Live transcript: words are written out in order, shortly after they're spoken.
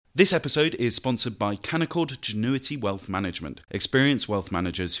This episode is sponsored by Canaccord Genuity Wealth Management, experienced wealth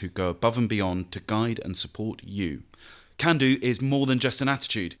managers who go above and beyond to guide and support you. Can do is more than just an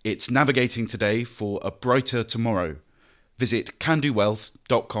attitude. It's navigating today for a brighter tomorrow. Visit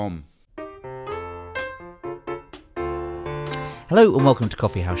candowealth.com. Hello and welcome to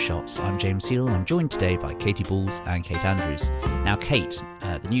Coffee House Shots. I'm James Heale and I'm joined today by Katy and Kate Andrews. Now Kate,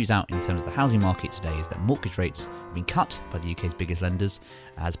 the news out in terms of the housing market today is that mortgage rates have been cut by the UK's biggest lenders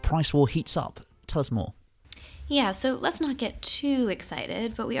as price war heats up. Tell us more. Yeah, so let's not get too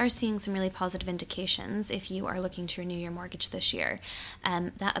excited, but we are seeing some really positive indications if you are looking to renew your mortgage this year.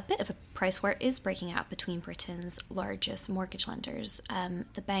 That a bit of a price war is breaking out between Britain's largest mortgage lenders.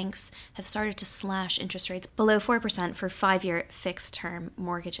 The banks have started to slash interest rates below 4% for 5-year fixed-term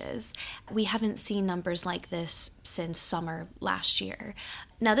mortgages. We haven't seen numbers like this since summer last year.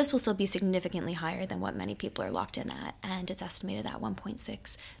 Now, this will still be significantly higher than what many people are locked in at, and it's estimated that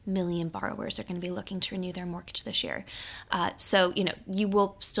 1.6 million borrowers are going to be looking to renew their mortgage this year. So, you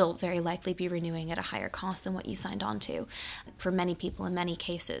will still very likely be renewing at a higher cost than what you signed on to for many people in many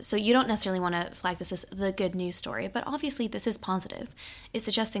cases. So you don't necessarily want to flag this as the good news story, but obviously this is positive. It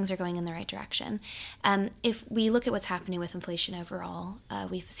suggests things are going in the right direction. If we look at what's happening with inflation overall,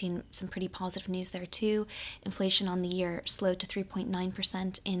 we've seen some pretty positive news there too. Inflation on the year slowed to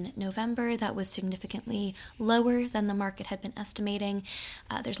 3.9% in November. That was significantly lower than the market had been estimating.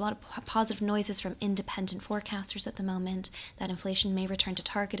 There's a lot of positive noises from independent forecasters at the moment that inflation may return to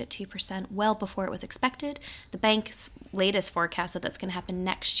target at 2% well before it was expected. The bank's latest forecast that that's going to happen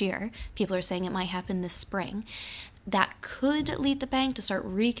next year. People are saying it might happen this spring. That could lead the bank to start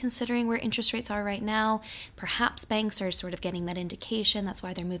reconsidering where interest rates are right now. Perhaps banks are sort of getting that indication. That's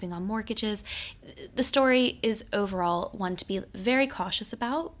why they're moving on mortgages. The story is overall one to be very cautious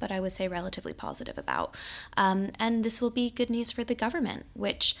about, but I would say relatively positive about. And this will be good news for the government,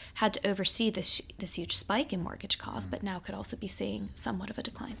 which had to oversee this huge spike in mortgage costs, but now could also be seeing somewhat of a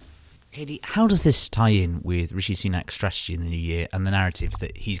decline. Katy, how does this tie in with Rishi Sunak's strategy in the new year and the narrative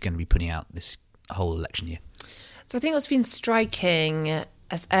that he's going to be putting out this whole election year? So I think what's been striking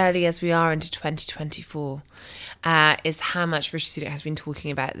as early as we are into 2024 is how much Rishi Sunak has been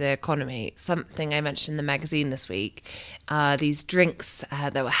talking about the economy. Something I mentioned in the magazine this week, these drinks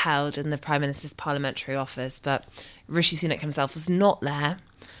that were held in the Prime Minister's parliamentary office, but Rishi Sunak himself was not there,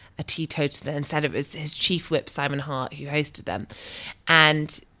 a teetotaler. Instead it was his chief whip, Simon Hart, who hosted them.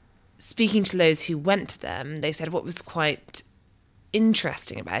 And speaking to those who went to them, they said what was quite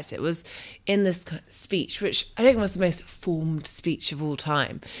interesting about it was in this speech, which I don't think was the most formed speech of all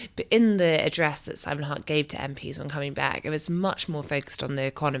time, but in the address that Simon Hart gave to MPs on coming back, it was much more focused on the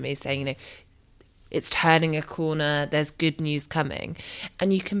economy, saying, it's turning a corner, there's good news coming.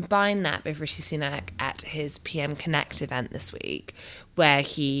 And you combine that with Rishi Sunak at his PM Connect event this week, where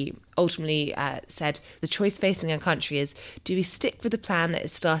he ultimately said the choice facing our country is, do we stick with the plan that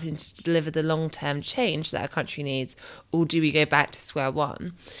is starting to deliver the long-term change that our country needs, or do we go back to square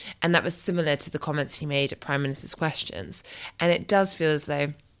one? And that was similar to the comments he made at Prime Minister's Questions. And it does feel as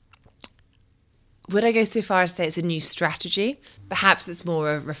though, would I go so far as to say it's a new strategy? Perhaps it's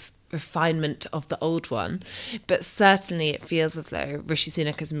more a refinement of the old one, but certainly it feels as though Rishi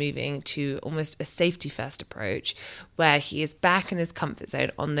Sunak is moving to almost a safety first approach where he is back in his comfort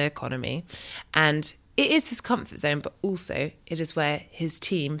zone on the economy, and it is his comfort zone, but also it is where his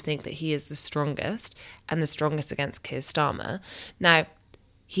team think that he is the strongest and the strongest against Keir Starmer. Now,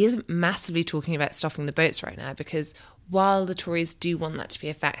 he isn't massively talking about stopping the boats right now, because while the Tories do want that to be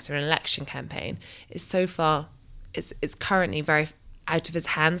a factor in an election campaign, it's currently very out of his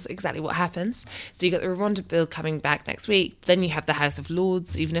hands exactly what happens. So you got the Rwanda bill coming back next week, then you have the House of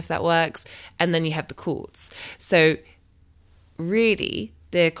Lords, even if that works, and then you have the courts. So really,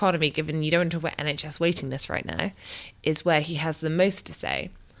 the economy, given you don't want to talk about NHS waiting lists right now, is where he has the most to say.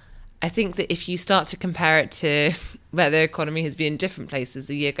 I think that if you start to compare it to where the economy has been in different places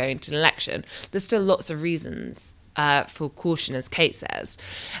the year going to an election, there's still lots of reasons for caution, as Kate says.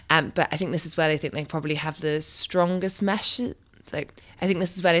 But I think this is where they think they probably have the strongest message. I think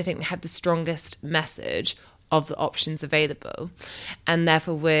this is where they think they have the strongest message of the options available. And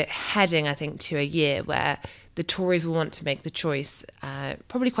therefore we're heading, I think, to a year where the Tories will want to make the choice,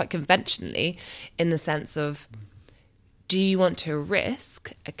 probably quite conventionally, in the sense of, do you want to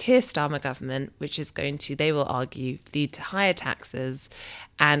risk a Keir Starmer government, which is going to, they will argue, lead to higher taxes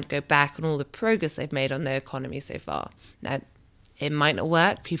and go back on all the progress they've made on their economy so far? Now, it might not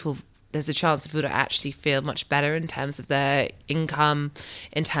work. There's a chance people don't actually feel much better in terms of their income,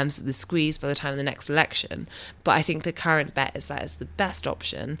 in terms of the squeeze by the time of the next election. But I think the current bet is that it's the best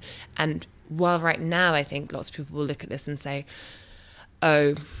option. And while right now I think lots of people will look at this and say,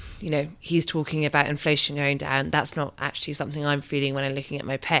 oh, he's talking about inflation going down. That's not actually something I'm feeling when I'm looking at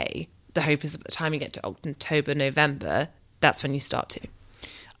my pay. The hope is that by the time you get to October, November, that's when you start to.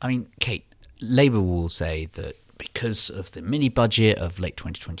 I mean, Kate, Labour will say that because of the mini budget of late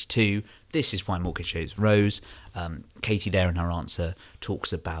 2022, this is why mortgage rates rose. Katy there in her answer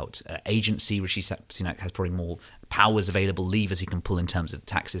talks about agency. Rishi Sunak has probably more powers available, levers he can pull in terms of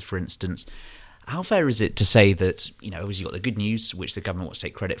taxes, for instance. How fair is it to say that, obviously you've got the good news, which the government wants to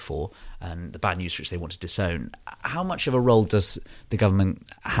take credit for, and the bad news, which they want to disown? How much of a role does the government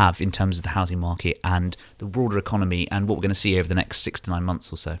have in terms of the housing market and the broader economy and what we're going to see over the next 6 to 9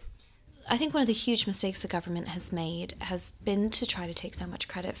 months or so? I think one of the huge mistakes the government has made has been to try to take so much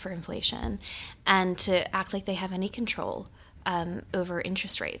credit for inflation and to act like they have any control over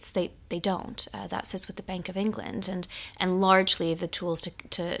interest rates. They don't. That sits with the Bank of England, and largely the tools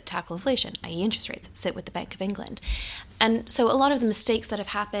to tackle inflation, i.e. interest rates, sit with the Bank of England. And so a lot of the mistakes that have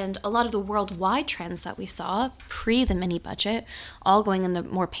happened, a lot of the worldwide trends that we saw pre the mini budget, all going in the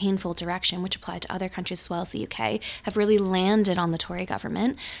more painful direction, which applied to other countries as well as the UK, have really landed on the Tory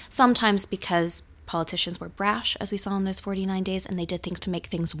government, sometimes because politicians were brash, as we saw in those 49 days, and they did things to make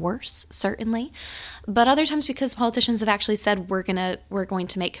things worse, certainly. But other times because politicians have actually said, we're going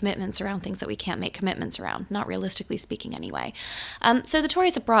to make commitments around things that we can't make commitments around, not realistically speaking anyway. So the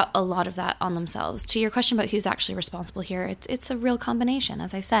Tories have brought a lot of that on themselves. To your question about who's actually responsible here, it's a real combination,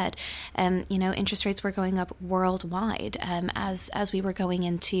 as I said. Interest rates were going up worldwide as we were going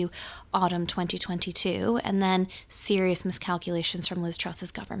into autumn 2022, and then serious miscalculations from Liz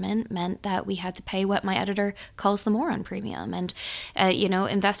Truss's government meant that we had to pay what my editor calls the moron premium. And,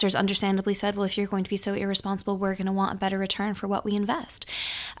 investors understandably said, well, if you're going to be so irresponsible, we're going to want a better return for what we invest.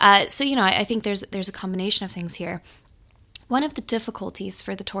 I think there's a combination of things here. One of the difficulties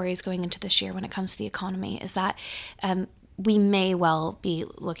for the Tories going into this year when it comes to the economy is that we may well be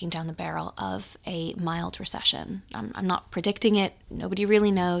looking down the barrel of a mild recession. I'm not predicting it. Nobody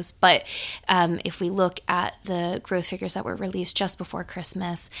really knows. But if we look at the growth figures that were released just before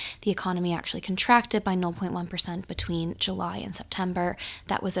Christmas, the economy actually contracted by 0.1% between July and September.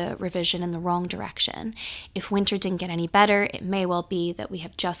 That was a revision in the wrong direction. If winter didn't get any better, it may well be that we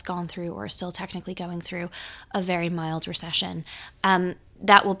have just gone through, or are still technically going through, a very mild recession.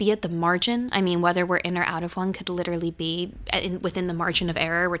 That will be at the margin. I mean, whether we're in or out of one could literally be within the margin of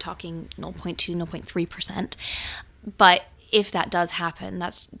error. We're talking 0.2, 0.3%. But if that does happen,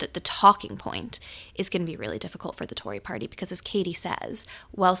 that's the talking point is going to be really difficult for the Tory party because, as Katy says,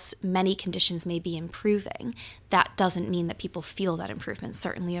 whilst many conditions may be improving, that doesn't mean that people feel that improvement,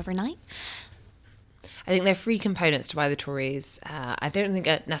 certainly overnight. I think there are three components to why the Tories, I don't think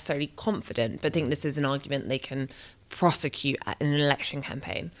are necessarily confident, but think this is an argument they can prosecute at an election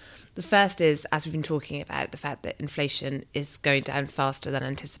campaign. The first is, as we've been talking about, the fact that inflation is going down faster than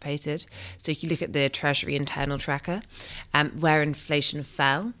anticipated. So if you look at the Treasury internal tracker, where inflation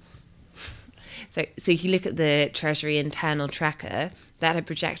fell. So if you look at the Treasury internal tracker, that had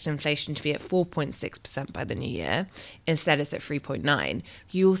projected inflation to be at 4.6% by the new year. Instead, it's at 3.9%.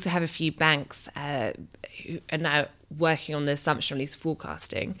 You also have a few banks who are now working on the assumption, or at least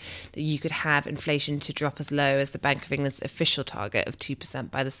forecasting, that you could have inflation to drop as low as the Bank of England's official target of 2%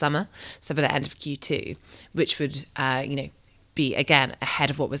 by the summer, so by the end of Q2, which would, be, again, ahead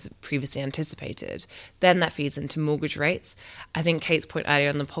of what was previously anticipated. Then that feeds into mortgage rates. I think Kate's point earlier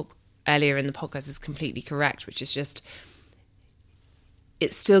in the podcast is completely correct, which is just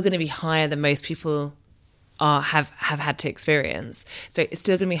it's still going to be higher than most people have had to experience. So it's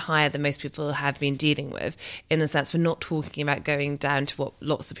still going to be higher than most people have been dealing with, in the sense we're not talking about going down to what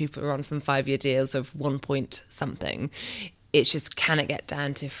lots of people are on from 5-year deals of 1 point something. It's just, can it get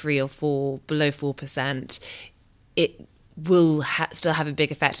down to 3 or 4, below 4%? It will still have a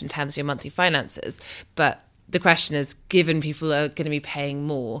big effect in terms of your monthly finances, but the question is, given people are going to be paying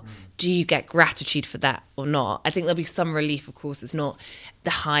more, do you get gratitude for that or not? I think there'll be some relief, of course. It's not the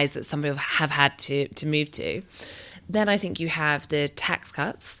highs that some people have had to move to. Then I think you have the tax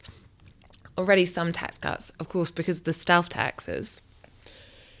cuts. Already some tax cuts, of course, because of the stealth taxes.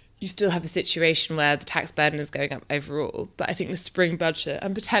 You still have a situation where the tax burden is going up overall. But I think the spring budget,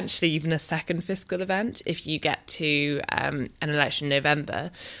 and potentially even a second fiscal event, if you get to an election in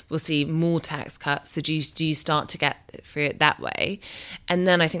November, we'll see more tax cuts. So do you start to get through it that way? And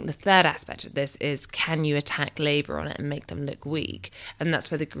then I think the third aspect of this is, can you attack Labour on it and make them look weak? And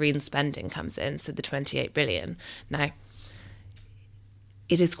that's where the green spending comes in, so the 28 billion. Now,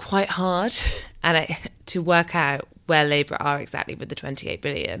 it is quite hard to work out where Labour are exactly with the 28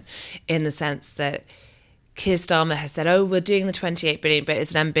 billion, in the sense that Keir Starmer has said, we're doing the 28 billion, but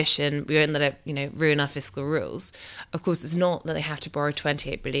it's an ambition. We won't let it, ruin our fiscal rules. Of course, it's not that they have to borrow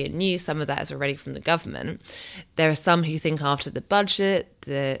 28 billion new. Some of that is already from the government. There are some who think after the budget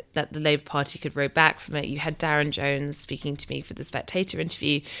that the Labour Party could row back from it. You had Darren Jones speaking to me for the Spectator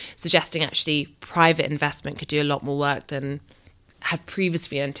interview, suggesting actually private investment could do a lot more work than had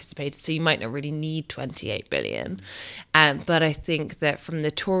previously been anticipated, so you might not really need 28 billion. But I think that from the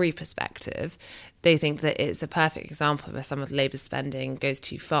Tory perspective, they think that it's a perfect example where some of Labour's spending goes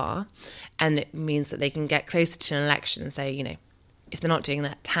too far, and it means that they can get closer to an election and say, if they're not doing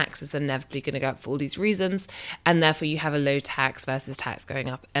that, taxes are inevitably going to go up for all these reasons, and therefore you have a low tax versus tax going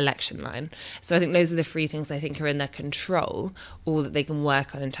up election line. So I think those are the three things I think are in their control, or that they can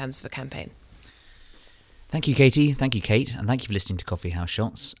work on in terms of a campaign. Thank you, Katy. Thank you, Kate. And thank you for listening to Coffee House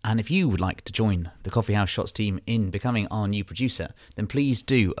Shots. And if you would like to join the Coffee House Shots team in becoming our new producer, then please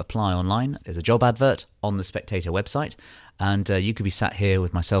do apply online. There's a job advert on the Spectator website. And you could be sat here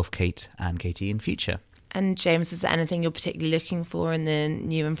with myself, Kate, and Katy in future. And James, is there anything you're particularly looking for in the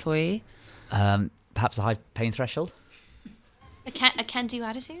new employee? Perhaps a high pain threshold? A can-do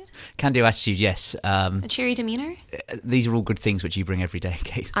attitude? Can-do attitude, yes. A cheery demeanour? These are all good things which you bring every day,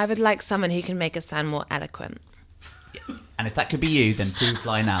 Kate. I would like someone who can make us sound more eloquent. And if that could be you, then do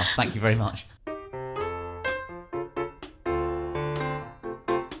apply now. Thank you very much.